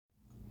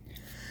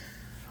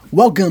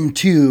Welcome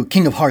to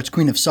King of Hearts,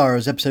 Queen of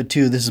Sorrows, Episode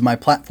 2. This is my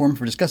platform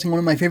for discussing one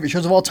of my favorite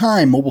shows of all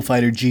time, Mobile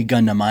Fighter G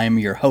Gundam. I am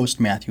your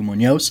host, Matthew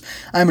Munoz.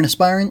 I am an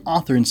aspiring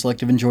author and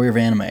selective enjoyer of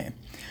anime.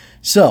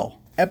 So,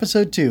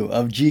 Episode 2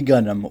 of G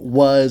Gundam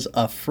was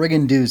a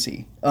friggin'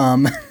 doozy.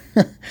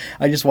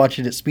 I just watched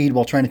it at speed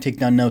while trying to take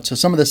down notes, so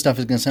some of this stuff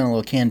is going to sound a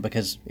little canned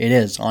because it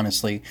is,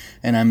 honestly,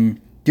 and I'm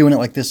doing it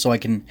like this so I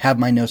can have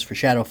my notes for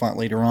Shadow Font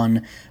later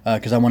on,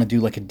 because I want to do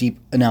like a deep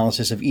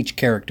analysis of each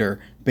character,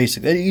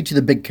 basically, each of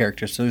the big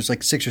characters. So there's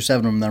like 6 or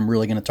 7 of them that I'm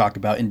really going to talk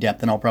about in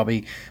depth, and I'll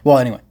probably, well,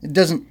 anyway,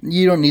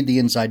 you don't need the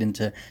insight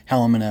into how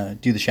I'm going to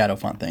do the Shadow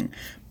Font thing.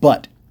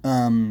 But,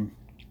 let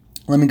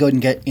me go ahead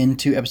and get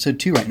into Episode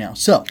 2 right now.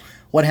 So,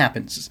 what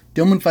happens?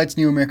 Domon fights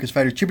New America's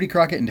fighter Chibody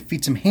Crockett and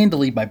defeats him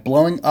handily by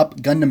blowing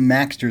up Gundam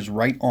Maxter's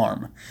right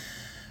arm.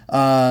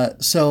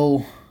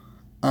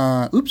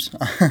 Oops,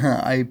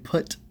 I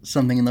put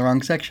something in the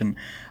wrong section.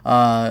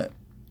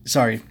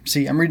 Sorry,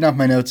 see, I'm reading off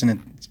my notes and it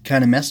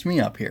kind of messed me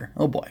up here.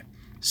 Oh boy.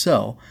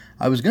 So,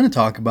 I was going to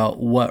talk about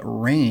what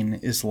Rain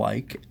is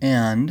like,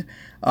 and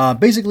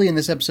basically in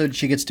this episode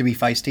she gets to be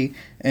feisty,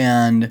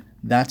 and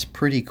that's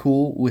pretty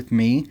cool with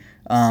me.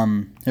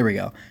 Here we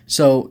go.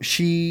 So,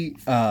 she,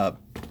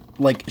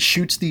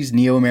 shoots these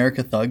Neo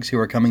America thugs who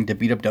are coming to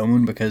beat up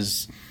Domon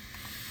because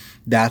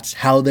that's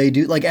how they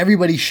do. Like,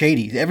 everybody's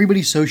shady.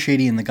 Everybody's so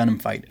shady in the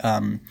Gundam fight,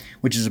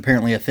 which is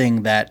apparently a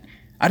thing that,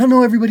 I don't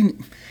know,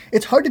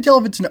 it's hard to tell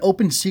if it's an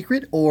open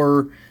secret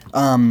or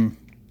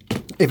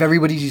if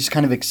everybody just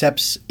kind of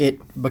accepts it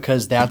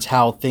because that's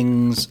how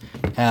things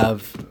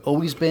have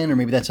always been, or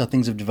maybe that's how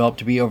things have developed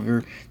to be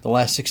over the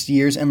last 60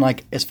 years. And,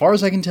 like, as far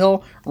as I can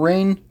tell,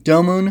 Rain,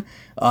 Domon,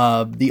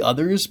 the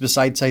others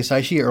besides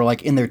Saisaishi are,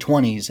 like, in their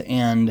 20s,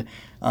 and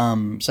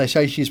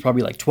Saisaishi is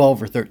probably, like,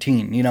 12 or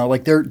 13, you know?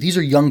 Like, these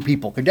are young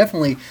people. They're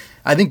definitely,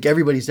 I think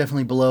everybody's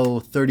definitely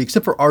below 30,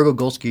 except for Argo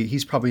Golski.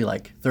 He's probably,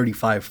 like,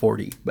 35,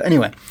 40. But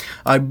anyway,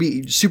 I'd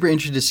be super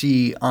interested to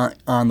see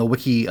on the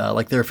wiki,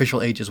 like, their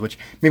official ages, which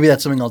maybe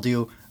that's something I'll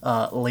do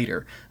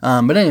later.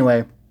 But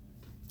anyway,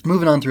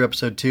 moving on through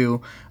episode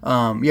 2,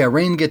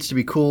 Rain gets to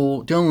be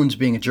cool. Domon's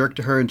being a jerk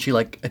to her, and she,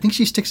 like, I think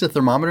she sticks a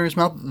thermometer in his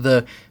mouth.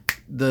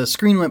 The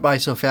screen went by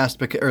so fast,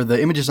 or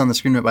the images on the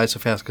screen went by so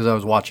fast because I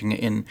was watching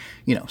it in,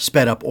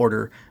 sped up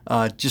order.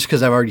 Just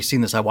because I've already seen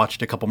this, I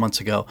watched it a couple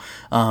months ago.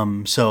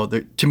 So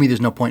to me,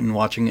 there's no point in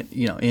watching it,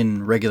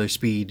 in regular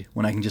speed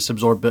when I can just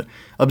absorb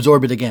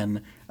it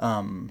again.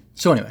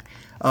 So anyway.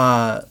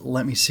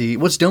 Let me see.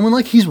 What's Domon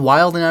like? He's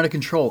wild and out of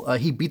control.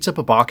 He beats up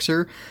a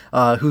boxer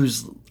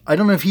who's, I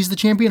don't know if he's the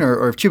champion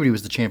or if Chibody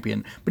was the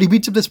champion, but he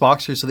beats up this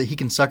boxer so that he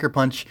can sucker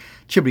punch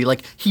Chibody.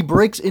 Like, he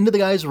breaks into the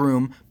guy's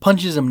room,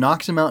 punches him,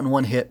 knocks him out in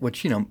one hit,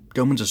 which,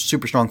 Domon's a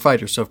super strong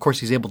fighter, so of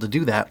course he's able to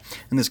do that.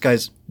 And this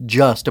guy's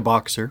just a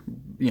boxer.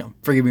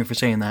 Forgive me for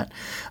saying that.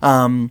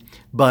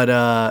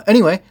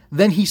 Anyway,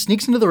 then he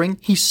sneaks into the ring,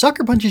 he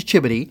sucker punches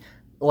Chibody,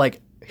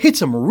 like,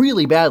 hits him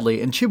really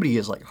badly, and Chibody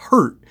is, like,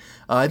 hurt.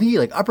 I think he,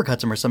 like,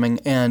 uppercuts him or something,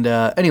 and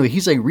anyway,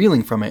 he's, like,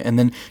 reeling from it, and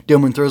then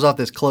Domon throws off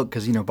this cloak,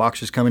 because,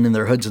 boxers come in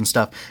their hoods and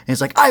stuff, and it's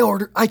like,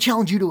 I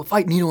challenge you to a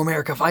fight, Neo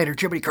America fighter,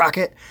 Chibody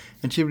Crockett,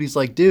 and Chibody's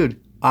like, dude,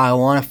 I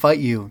want to fight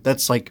you.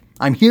 That's, like,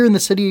 I'm here in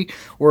the city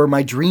where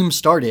my dream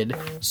started,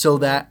 so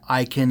that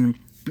I can,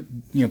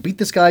 beat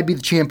this guy, be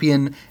the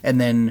champion,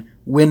 and then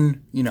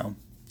win,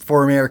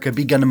 for America,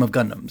 be Gundam of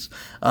Gundams.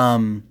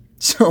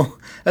 So,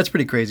 that's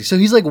pretty crazy. So,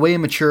 he's, like, way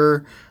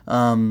immature,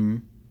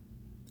 and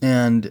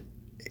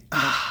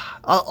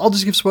I'll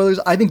just give spoilers.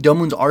 I think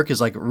Domon's arc is,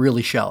 like,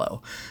 really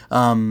shallow.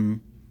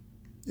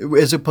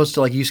 As opposed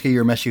to, like, Yusuke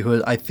Urameshi,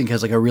 who I think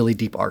has, like, a really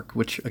deep arc,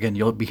 which, again,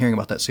 you'll be hearing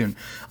about that soon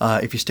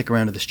if you stick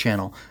around to this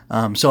channel.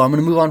 So I'm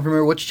going to move on from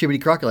here. What's Chibody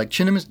Crockett like?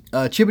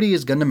 Chibody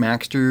is Gundam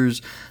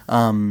Maxter's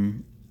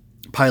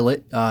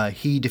pilot.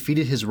 He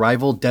defeated his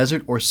rival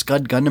Desert or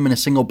Scud Gundam in a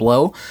single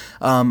blow.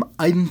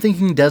 I'm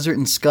thinking Desert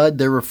and Scud,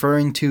 they're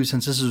referring to,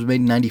 since this was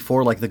made in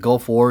 94, like the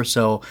Gulf War,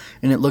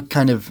 and it looked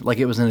kind of like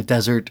it was in a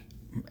desert,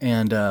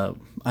 and I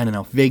don't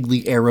know,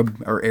 vaguely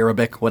Arab or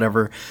Arabic,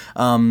 whatever.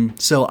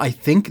 So I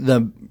think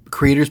the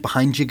creators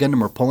behind G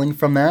Gundam are pulling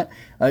from that,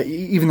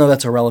 even though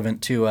that's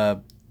irrelevant to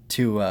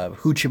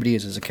who Chibody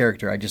is as a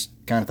character. I just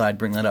kind of thought I'd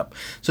bring that up.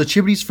 So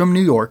Chibody's from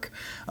New York.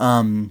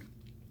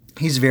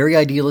 He's very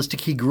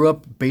idealistic. He grew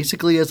up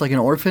basically as, like, an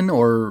orphan,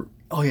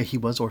 he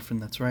was orphan,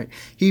 that's right.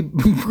 He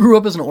grew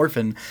up as an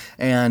orphan,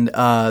 and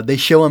they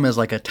show him as,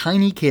 like, a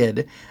tiny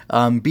kid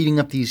beating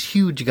up these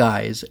huge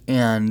guys,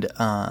 and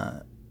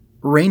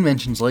Rain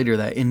mentions later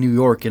that in New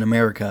York, in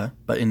America,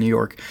 but in New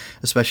York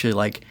especially,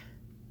 like,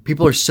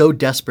 people are so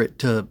desperate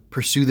to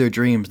pursue their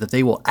dreams that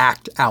they will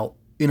act out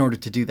in order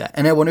to do that.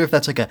 And I wonder if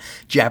that's, like, a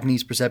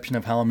Japanese perception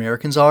of how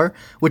Americans are,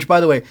 which, by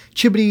the way,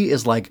 Chibody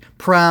is, like,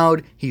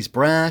 proud, he's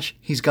brash,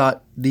 he's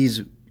got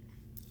these,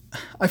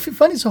 I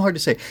find it so hard to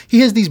say,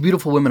 he has these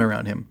beautiful women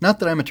around him. Not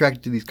that I'm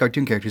attracted to these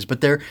cartoon characters, but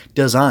they're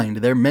designed,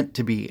 they're meant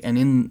to be, and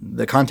in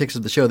the context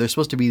of the show, they're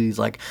supposed to be these,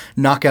 like,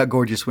 knockout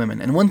gorgeous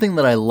women. And one thing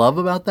that I love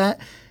about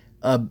that,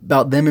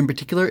 about them in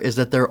particular, is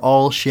that they're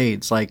all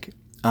shades. Like,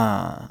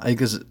 I think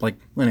there's like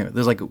anyway,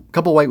 there's like a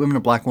couple white women, a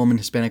black woman,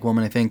 Hispanic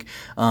woman, I think.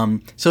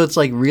 So it's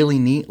like really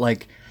neat.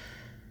 Like,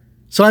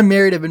 so I'm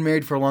married. I've been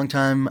married for a long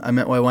time. I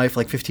met my wife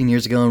like 15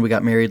 years ago, and we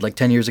got married like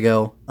 10 years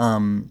ago.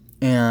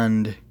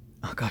 And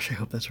oh gosh, I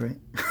hope that's right.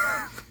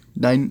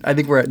 I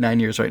think we're at 9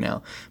 years right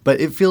now, but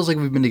it feels like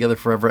we've been together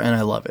forever, and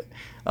I love it.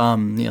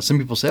 Some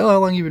people say, "Oh, how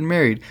long have you been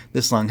married?"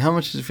 This long. How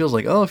much does it feels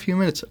like? Oh, a few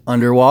minutes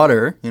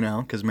underwater.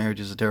 Because marriage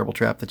is a terrible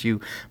trap that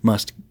you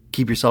must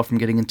keep yourself from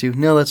getting into.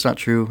 No, that's not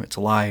true. It's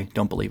a lie.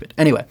 Don't believe it.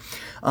 Anyway,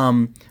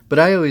 but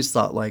I always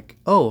thought like,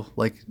 oh,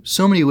 like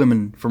so many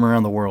women from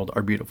around the world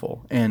are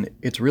beautiful, and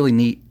it's really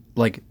neat.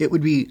 Like it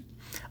would be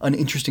an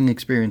interesting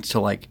experience to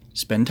like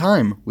spend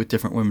time with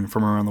different women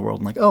from around the world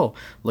and like, oh,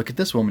 look at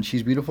this woman.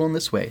 She's beautiful in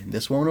this way.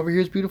 This woman over here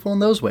is beautiful in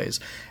those ways.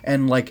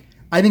 And like,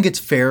 I think it's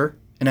fair,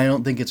 and I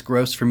don't think it's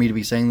gross for me to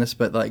be saying this,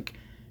 but like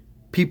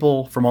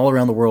people from all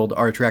around the world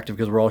are attractive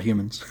because we're all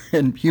humans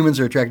and humans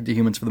are attracted to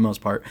humans for the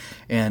most part.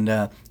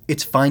 And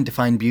it's fine to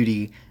find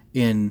beauty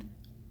in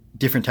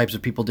different types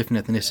of people,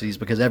 different ethnicities,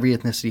 because every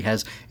ethnicity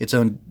has its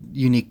own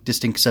unique,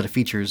 distinct set of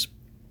features.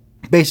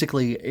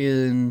 Basically,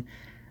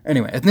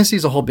 anyway, ethnicity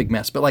is a whole big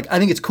mess, but like I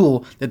think it's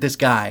cool that this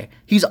guy,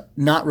 he's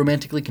not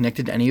romantically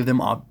connected to any of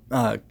them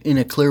in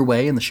a clear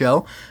way in the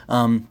show,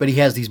 but he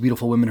has these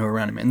beautiful women who are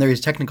around him, and they're his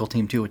technical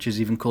team too, which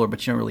is even cooler,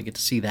 but you don't really get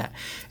to see that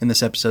in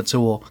this episode,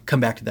 so we'll come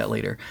back to that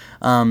later.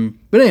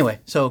 But anyway,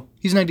 so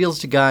he's an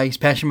idealistic guy. He's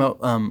passionate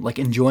about like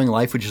enjoying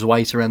life, which is why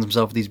he surrounds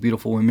himself with these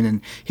beautiful women,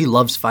 and he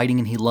loves fighting,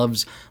 and he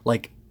loves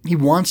like he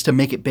wants to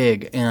make it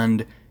big,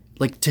 and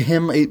like to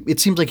him, it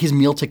seems like his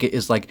meal ticket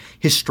is like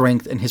his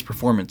strength and his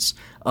performance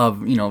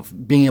of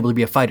being able to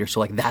be a fighter. So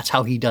like that's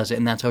how he does it,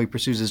 and that's how he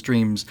pursues his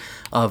dreams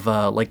of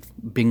like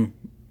being,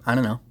 I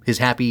don't know, his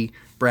happy,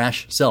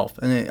 brash self.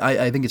 And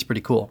I think it's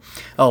pretty cool.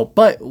 Oh,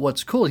 but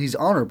what's cool, he's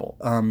honorable.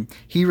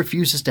 He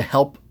refuses to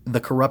help the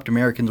corrupt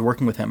Americans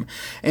working with him,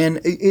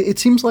 and it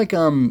seems like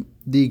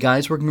the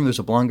guys working with him, there's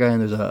a blonde guy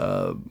and there's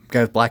a guy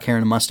with black hair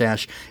and a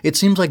mustache. It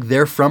seems like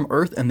they're from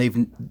Earth and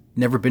they've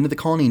never been to the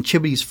colony, and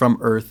Chibity's from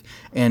Earth,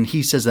 and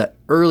he says that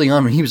early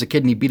on when he was a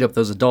kid and he beat up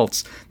those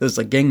adults, those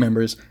like gang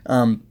members,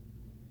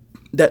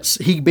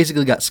 he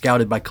basically got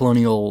scouted by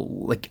colonial,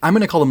 like I'm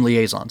going to call them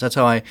liaisons. That's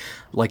how I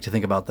like to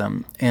think about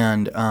them.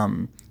 And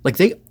like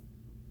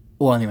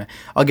well, anyway,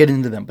 I'll get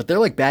into them, but they're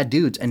like bad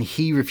dudes, and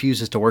he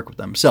refuses to work with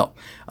them. So,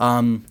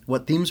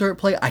 what themes are at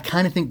play? I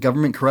kind of think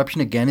government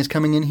corruption again is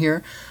coming in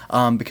here,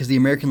 because the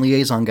American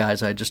liaison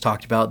guys I just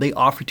talked about, they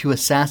offer to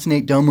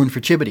assassinate Domun for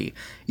Chibity,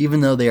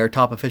 even though they are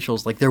top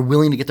officials. Like they're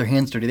willing to get their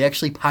hands dirty. They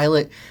actually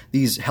pilot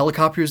these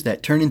helicopters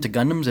that turn into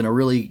Gundams in a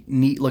really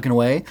neat looking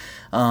way,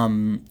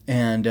 and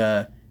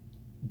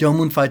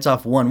Domun fights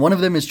off one. One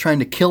of them is trying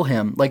to kill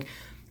him. Like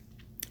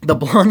the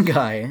blonde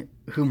guy,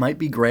 who might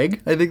be Greg,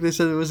 I think they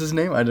said it was his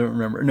name. I don't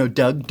remember. No,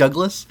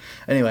 Douglas.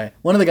 Anyway,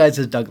 one of the guys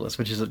is Douglas,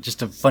 which is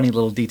just a funny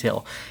little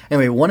detail.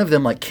 Anyway, one of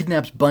them like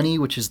kidnaps Bunny,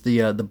 which is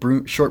the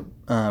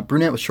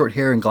brunette with short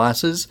hair and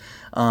glasses,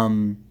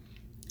 on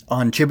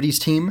Chibity's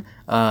team.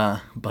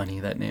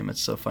 Bunny, that name,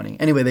 it's so funny.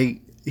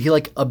 Anyway, he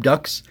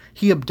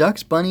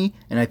abducts Bunny,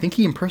 and I think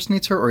he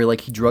impersonates her, or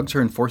like he drugs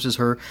her and forces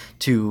her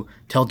to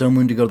tell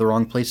Domun to go to the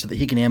wrong place so that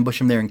he can ambush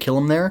him there and kill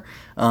him there.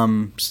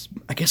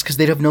 I guess because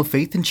they'd have no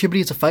faith in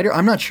Chibity as a fighter.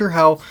 I'm not sure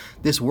how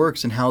this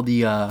works and how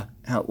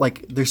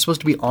like there's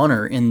supposed to be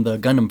honor in the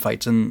Gundam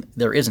fights, and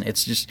there isn't.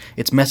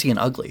 It's messy and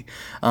ugly,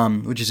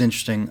 which is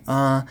interesting.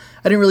 I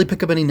didn't really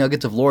pick up any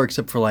nuggets of lore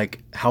except for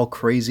like how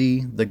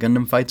crazy the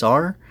Gundam fights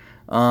are.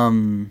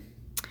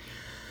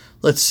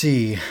 Let's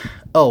see.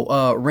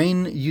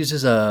 Rain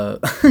uses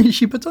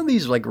she puts on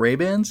these like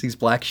Ray-Bans, these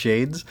black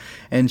shades,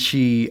 and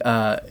she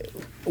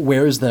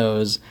wears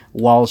those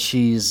while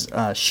she's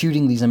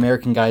shooting these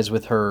American guys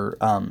with her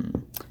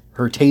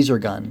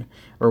taser gun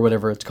or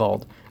whatever it's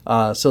called.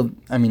 So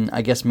I mean,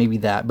 I guess maybe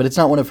that, but it's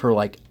not one of her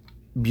like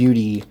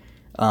beauty,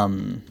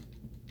 like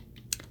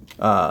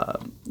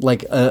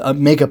a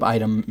makeup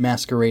item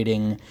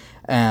masquerading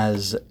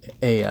as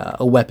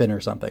a weapon or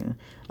something.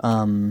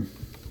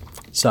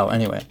 So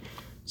anyway.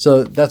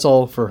 So that's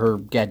all for her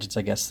gadgets,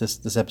 I guess,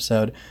 this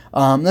episode.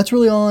 That's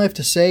really all I have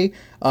to say.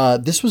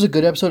 This was a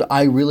good episode.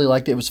 I really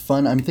liked it. It was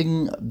fun. I'm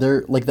thinking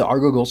like the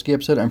Argo Golsky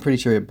episode, I'm pretty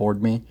sure it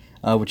bored me,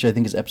 which I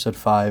think is episode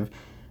 5.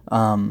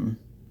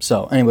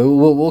 So anyway,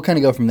 we'll kind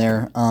of go from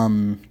there. I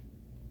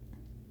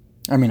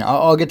mean,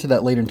 I'll get to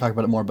that later and talk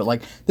about it more, but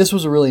like this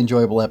was a really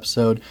enjoyable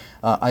episode.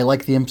 I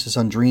like the emphasis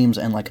on dreams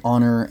and like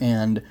honor,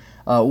 and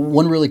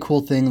one really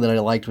cool thing that I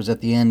liked was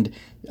at the end,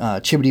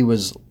 Chibity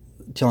was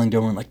telling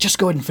Domun, like, just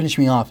go ahead and finish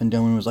me off. And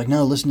Domun was like,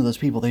 no, listen to those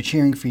people. They're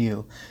cheering for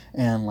you.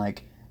 And,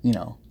 like,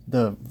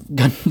 the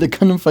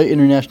Gundam Fight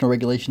International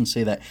regulations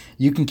say that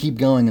you can keep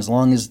going as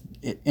long as,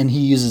 and he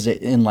uses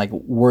it in, like,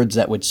 words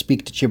that would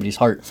speak to Chibity's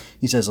heart.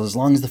 He says, as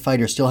long as the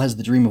fighter still has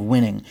the dream of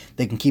winning,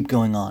 they can keep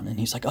going on. And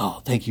he's like,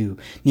 oh, thank you,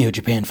 Neo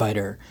Japan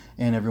fighter.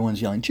 And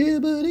everyone's yelling,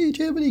 Chibity,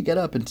 Chibity, get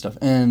up and stuff.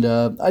 And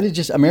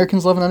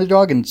Americans love an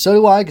underdog, and so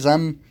do I, because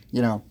I'm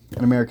an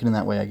American in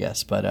that way, I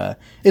guess. But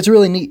it's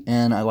really neat,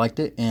 and I liked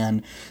it.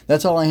 And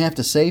that's all I have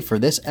to say for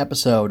this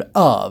episode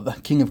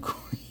of King of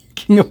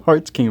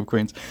Hearts, King of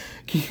Queens,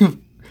 King of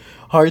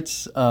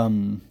Hearts,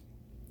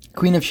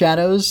 Queen of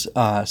Shadows.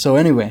 So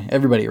anyway,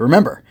 everybody,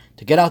 remember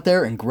to get out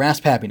there and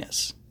grasp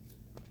happiness.